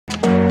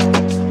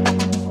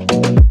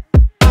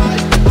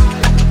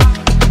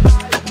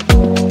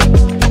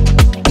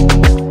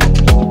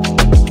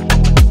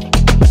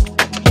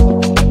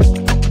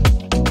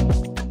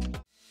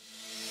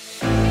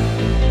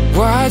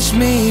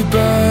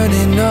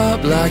burning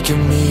up like a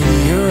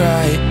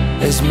meteorite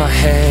as my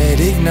head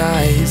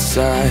ignites.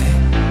 I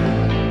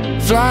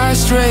fly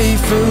straight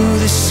through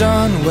the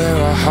sun where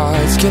our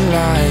hearts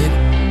collide,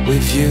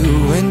 with you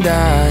and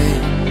I.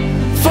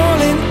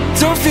 Falling,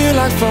 don't feel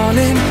like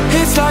falling,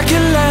 it's like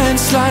a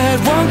landslide.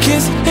 One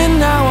kiss and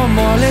now I'm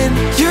all in,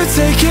 you're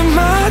taking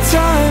my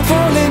time.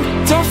 Falling,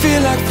 don't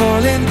feel like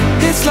falling,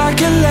 it's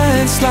like a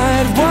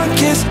landslide. One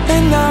kiss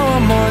and now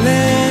I'm all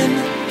in.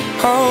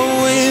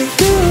 Oh, with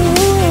you,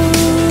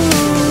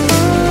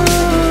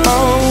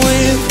 oh,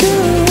 with you,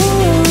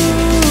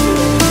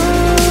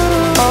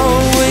 oh,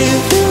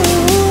 with you,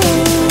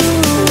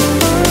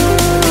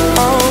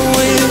 oh,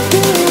 with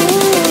you.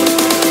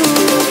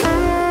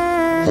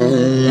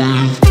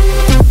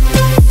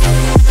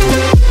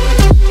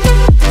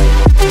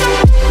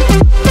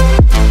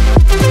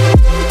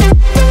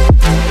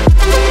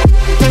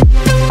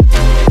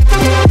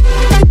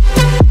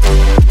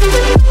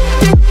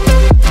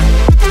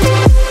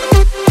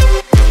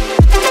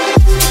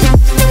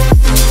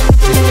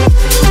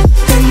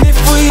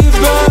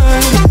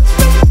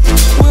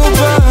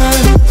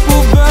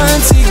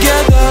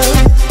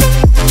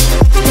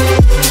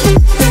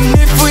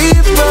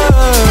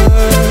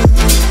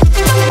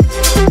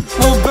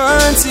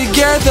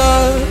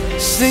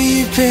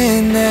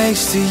 Sleeping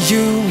next to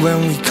you when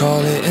we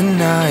call it a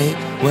night,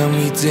 when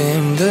we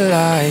dim the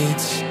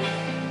lights.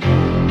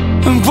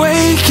 And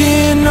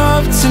waking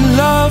up to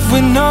love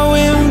with no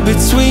in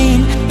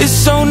between is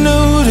so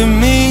new to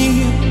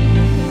me.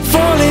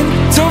 Falling,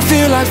 don't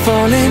feel like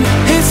falling,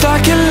 it's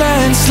like a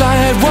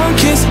landslide. One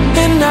kiss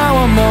and now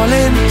I'm all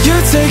in,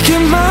 you're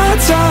taking my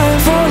time.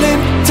 Falling,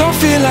 don't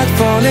feel like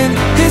falling,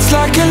 it's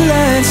like a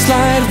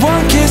landslide.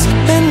 One kiss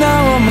and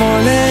now I'm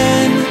all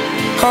in.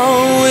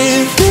 Oh,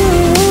 with you,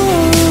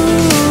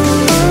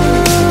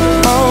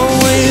 oh,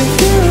 with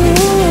you,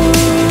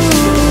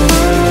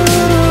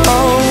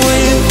 oh,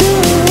 with you,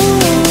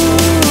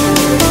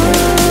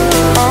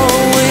 oh,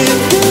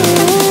 with you.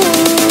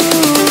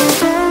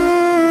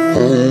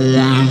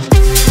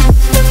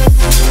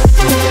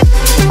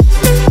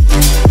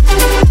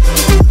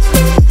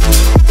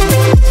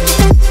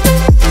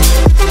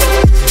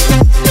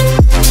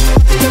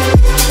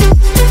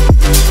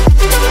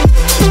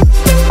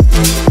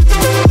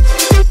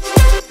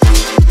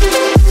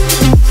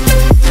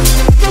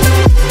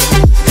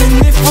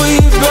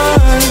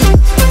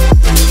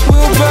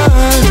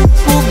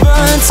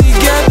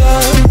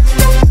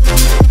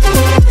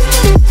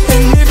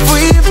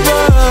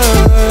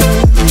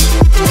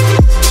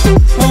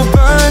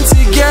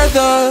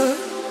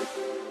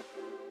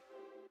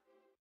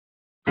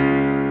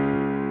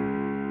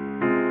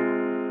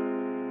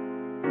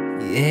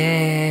 Yeah.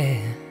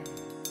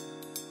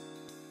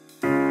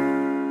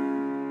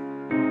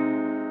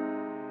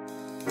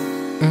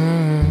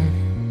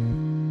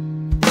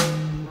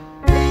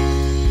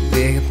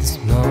 Wake up this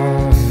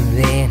morning,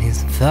 rain is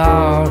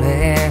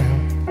falling.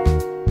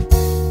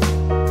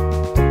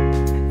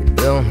 You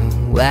don't know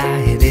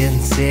why you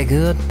didn't say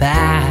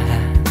goodbye.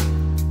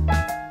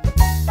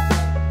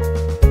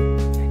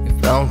 Your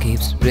phone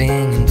keeps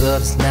ringing, but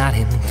it's not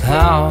him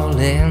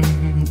calling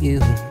you.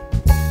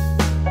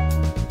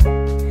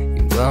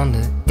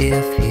 Wonder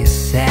if he's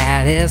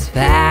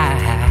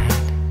satisfied.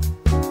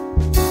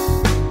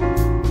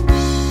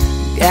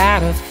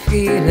 Got a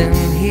feeling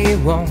he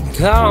won't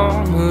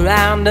come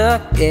around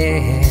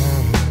again.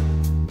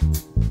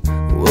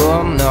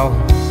 Oh no,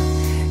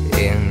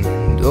 and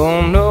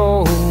don't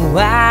know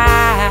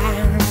why.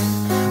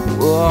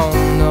 Oh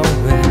no,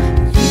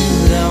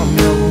 you don't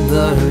know,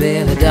 but it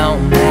really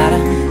don't matter.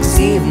 'Cause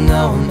even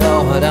though I know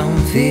I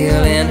don't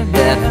feel any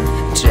better,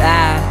 I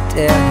try to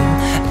tell you,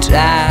 I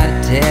try to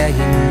tell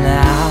you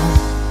now.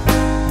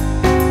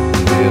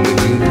 Will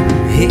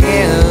you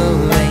hear the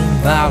rain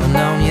falling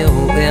on your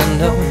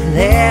window?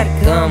 Let it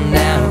come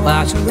down and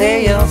wash away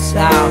your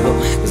sorrow.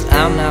 'Cause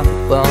I'm not the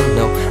one,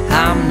 no,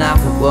 I'm not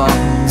the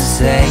one to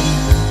say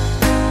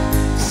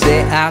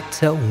I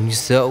told you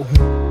so.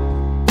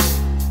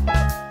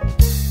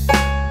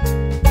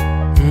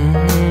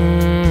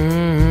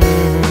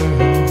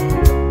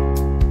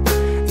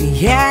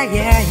 Yeah,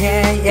 yeah,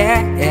 yeah,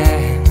 yeah, yeah.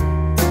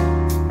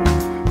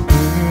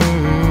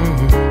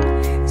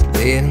 It's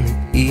late in the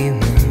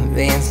evening, the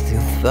rain's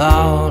still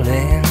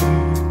falling.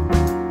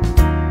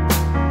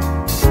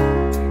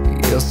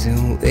 You're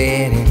still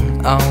waiting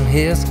on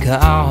his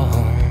call.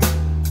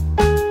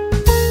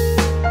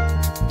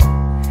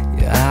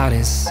 Your heart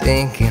is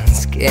sinking,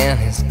 skin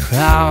is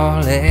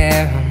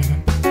crawling.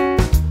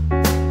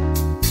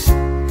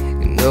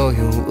 You know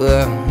your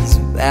world's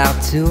about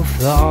to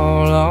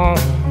fall on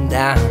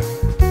down.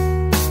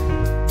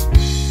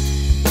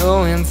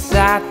 No,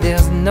 inside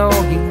there's no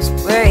use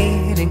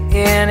waiting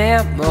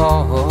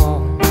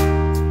anymore.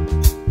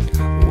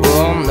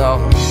 Oh no,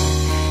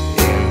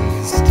 and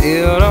you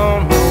still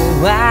don't know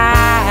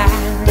why.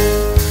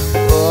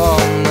 Oh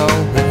no,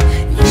 but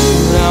you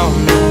don't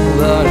know,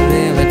 but it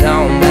really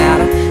don't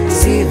matter.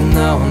 'Cause even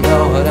though I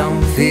know I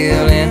don't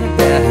feel any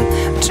better,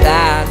 I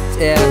try to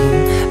tell you,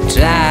 I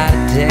try to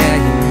tell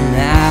you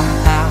now.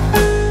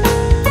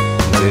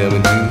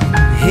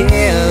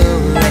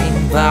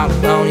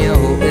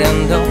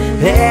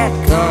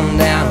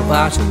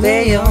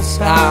 away your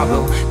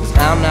sorrow, 'cause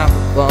I'm not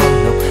the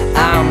one, no,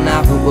 I'm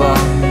not the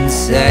one to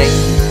say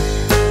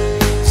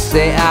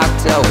I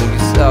told you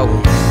so,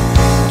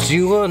 but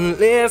you wouldn't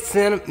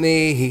listen to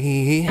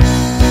me.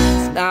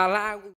 It's not like